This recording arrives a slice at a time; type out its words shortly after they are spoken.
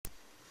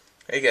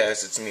Hey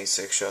guys, it's me,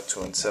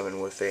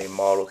 SixShot217, with a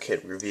model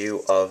kit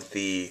review of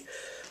the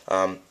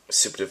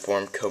Super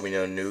Deformed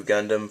Koumei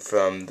Nu-Gundam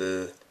from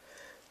the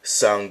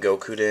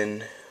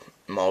Sangokuden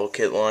model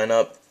kit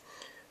lineup.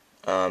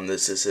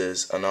 This is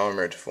his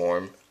unarmored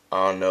form.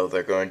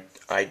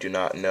 I do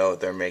not know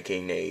they're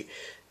making a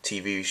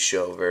TV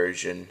show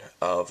version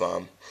of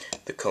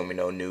the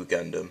Koumei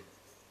Nu-Gundam.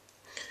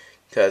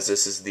 Because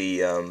this is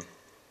the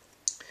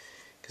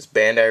because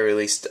Bandai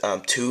released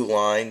two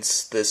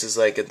lines. This is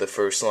like the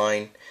first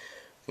line,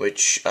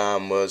 which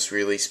was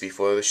released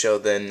before the show.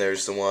 Then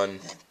there's the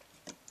one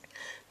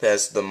that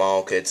has the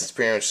model kits. It's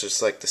pretty much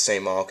just like the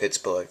same model kits,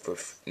 but like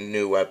with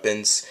new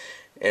weapons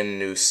and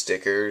new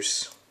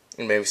stickers,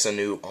 and maybe some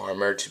new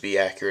armor to be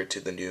accurate to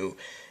the new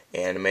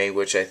anime,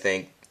 which I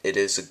think it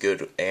is a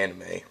good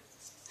anime.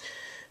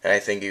 And I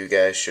think you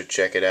guys should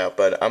check it out.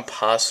 But I'm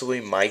possibly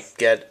might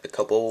get a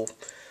couple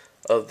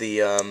of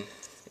the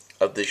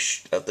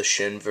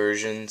Shin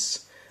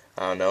versions.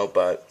 I don't know,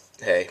 but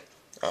hey,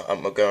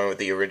 I'm going with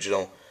the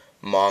original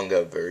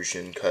manga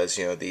version because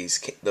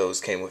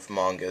those came with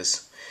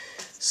mangas.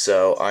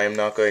 So I am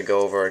not going to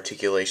go over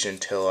articulation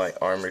until I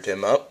armored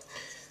him up.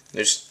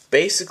 There's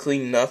basically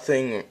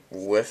nothing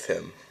with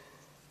him.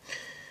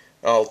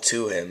 All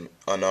to him,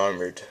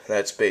 unarmored.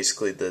 That's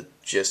basically the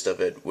gist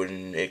of it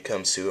when it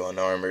comes to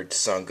unarmored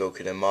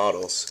Sangokuden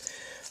models.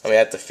 I mean,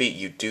 at the feet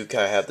you do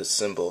kind of have the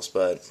symbols,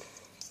 but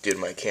dude,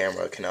 my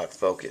camera cannot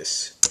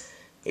focus.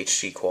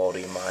 HD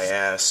quality, my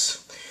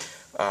ass.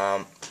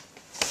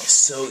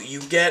 So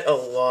you get a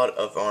lot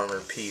of armor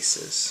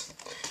pieces.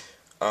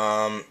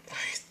 I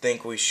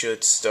think we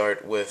should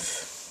start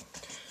with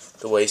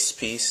the waist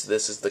piece.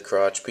 This is the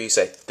crotch piece.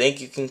 I think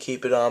you can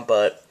keep it on,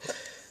 but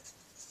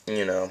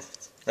I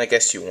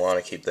guess you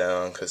want to keep that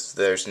on because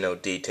there's no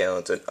detail.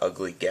 It's an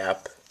ugly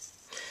gap.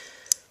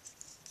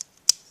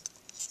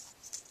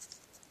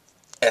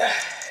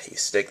 You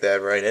stick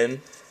that right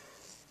in.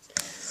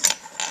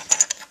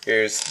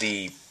 Here's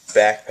the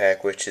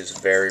backpack, which is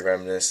very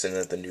reminiscent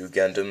of the new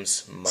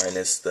Gundams,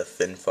 minus the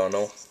fin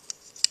funnel.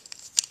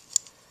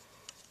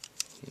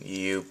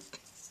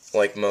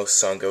 Like most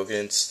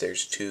Sangokudens,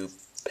 there's two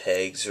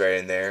pegs right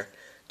in there,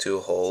 two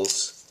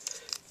holes.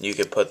 You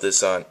could put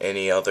this on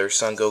any other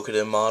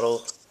Sangokuden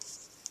model.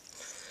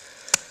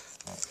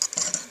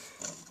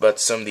 But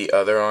some of the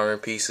other armor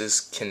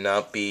pieces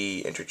cannot be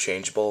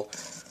interchangeable.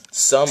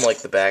 Some, like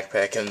the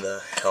backpack and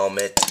the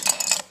helmet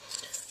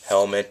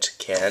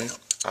can.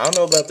 I don't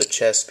know about the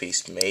chest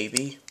piece,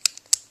 maybe.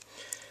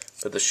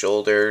 But the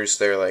shoulders,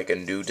 they're like a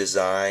new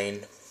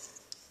design,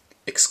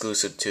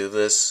 exclusive to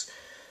this.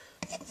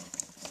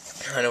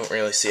 I don't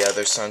really see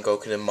other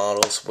Sangokuden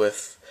models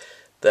with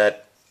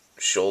that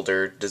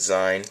shoulder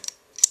design.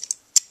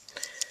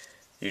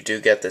 You do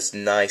get this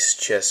nice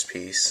chest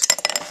piece.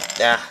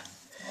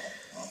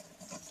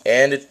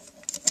 And it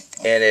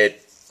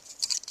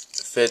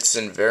fits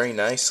in very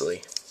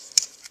nicely.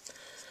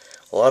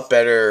 A lot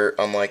better,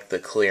 unlike the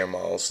clear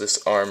models.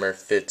 This armor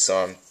fits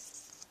on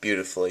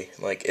beautifully.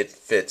 Like, it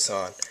fits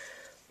on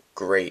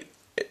great.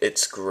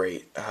 It's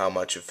great how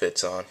much it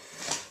fits on.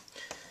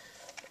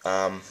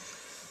 You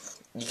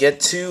get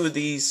two of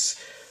these,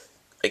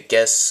 I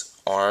guess,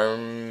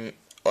 underarm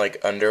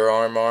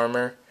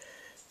armor.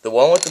 The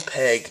one with the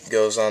peg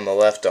goes on the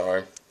left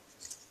arm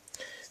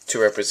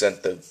to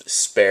represent the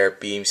spare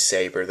beam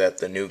saber that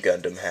the new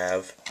Gundam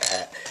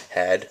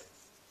had.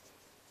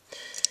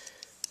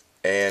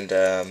 And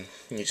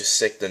you just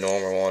stick the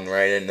normal one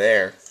right in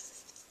there.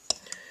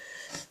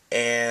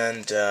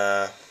 And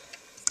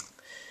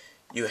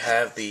you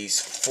have these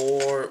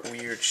four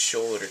weird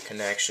shoulder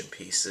connection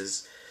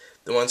pieces.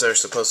 The ones that are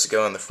supposed to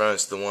go on the front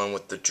is the one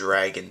with the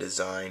dragon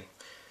design.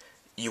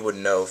 You would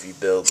know if you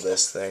build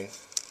this thing.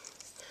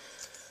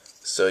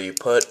 So you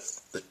put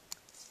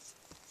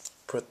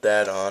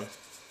that on.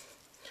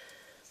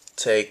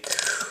 Take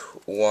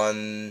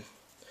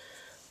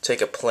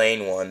a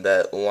plain one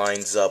that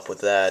lines up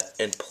with that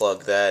and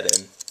plug that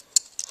in.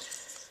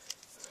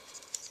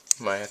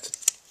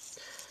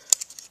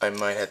 I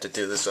might have to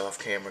do this off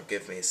camera.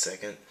 Give me a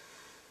second.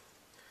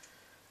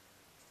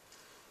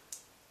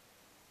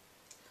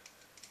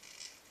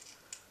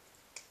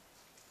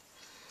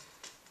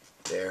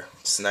 There,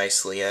 it's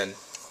nicely in.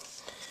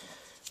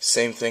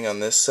 Same thing on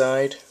this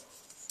side.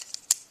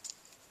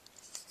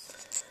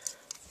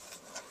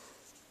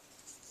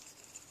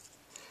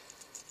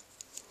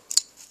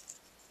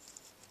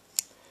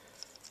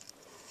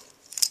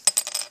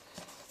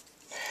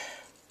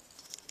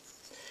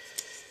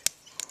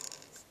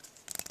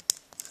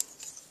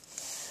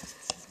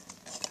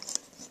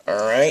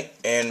 Alright,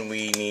 and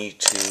we need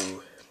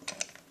to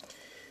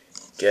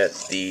get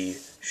the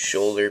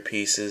shoulder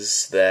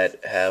pieces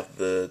that have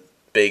the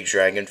big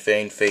dragon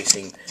fang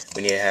facing.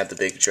 We need to have the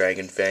big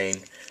dragon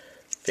fang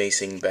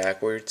facing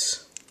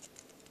backwards.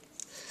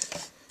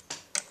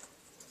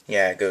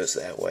 Yeah, it goes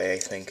that way, I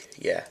think.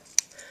 Yeah.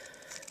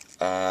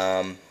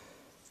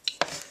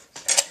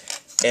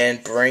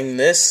 And bring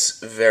this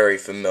very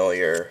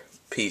familiar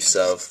piece,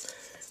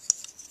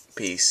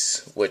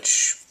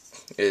 which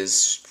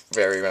is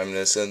very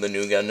reminiscent of the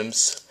New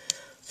Gundam's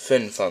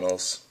fin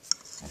funnels.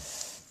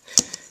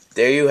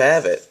 There you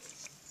have it.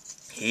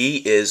 He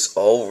is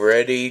all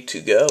ready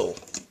to go.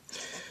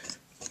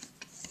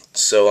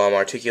 So,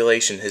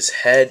 articulation, his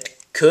head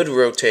could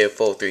rotate a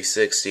full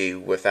 360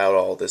 without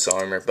all this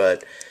armor,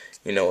 but,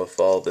 you know, with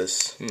all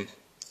this,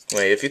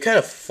 wait, if you kind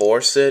of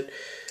force it,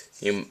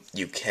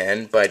 you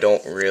can, but I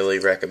don't really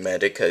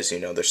recommend it, because, you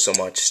know, there's so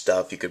much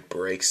stuff, you could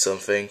break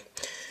something.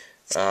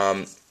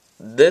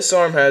 This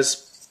arm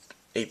has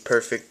a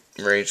perfect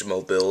range of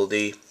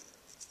mobility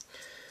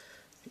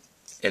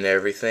and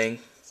everything,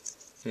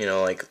 you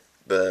know, like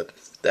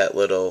that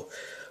little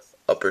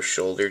upper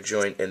shoulder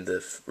joint in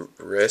the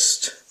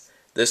wrist.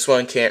 This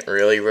one can't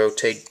really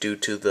rotate due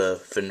to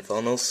the fin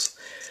funnels.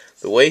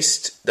 The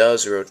waist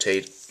does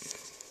rotate.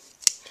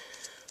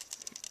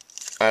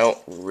 I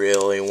don't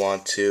really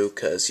want to,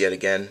 because yet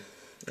again,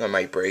 I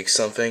might break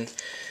something.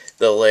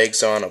 The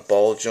legs are on a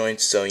ball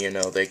joint, so you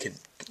know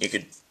you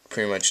could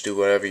pretty much do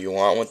whatever you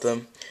want with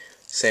them.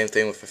 Same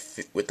thing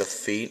with the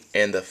feet,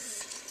 and the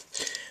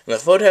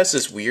foot has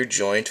this weird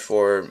joint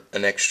for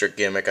an extra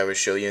gimmick I will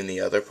show you in the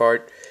other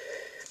part,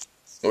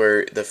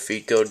 where the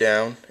feet go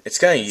down. It's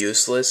kind of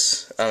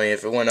useless. I mean,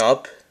 if it went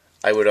up,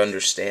 I would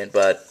understand,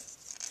 but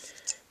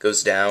it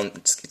goes down,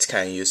 it's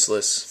kind of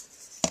useless.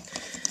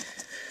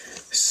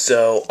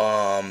 So,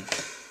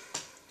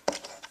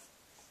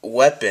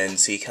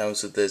 weapons, he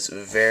comes with this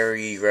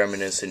very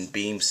reminiscent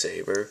beam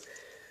saber.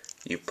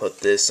 You put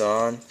this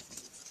on.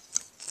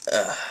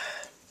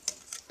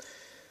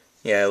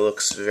 Yeah, it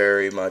looks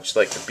very much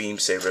like the beam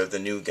saber of the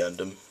New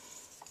Gundam.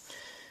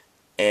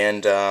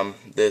 And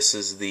this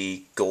is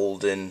the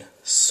golden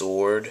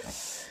sword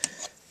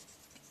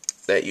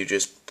that you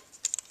just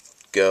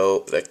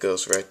that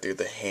goes right through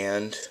the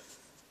hand.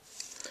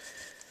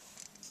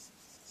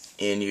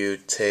 And you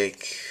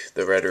take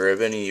the red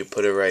ribbon and you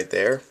put it right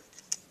there.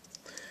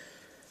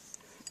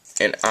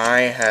 And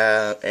I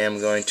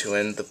am going to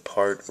end the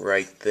part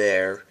right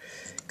there,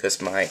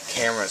 because my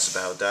camera's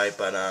about to die,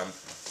 but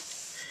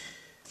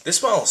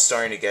this model is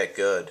starting to get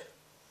good.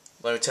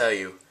 Let me tell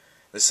you, in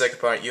the second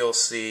part you'll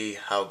see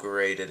how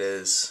great it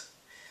is.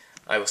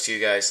 I will see you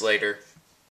guys later.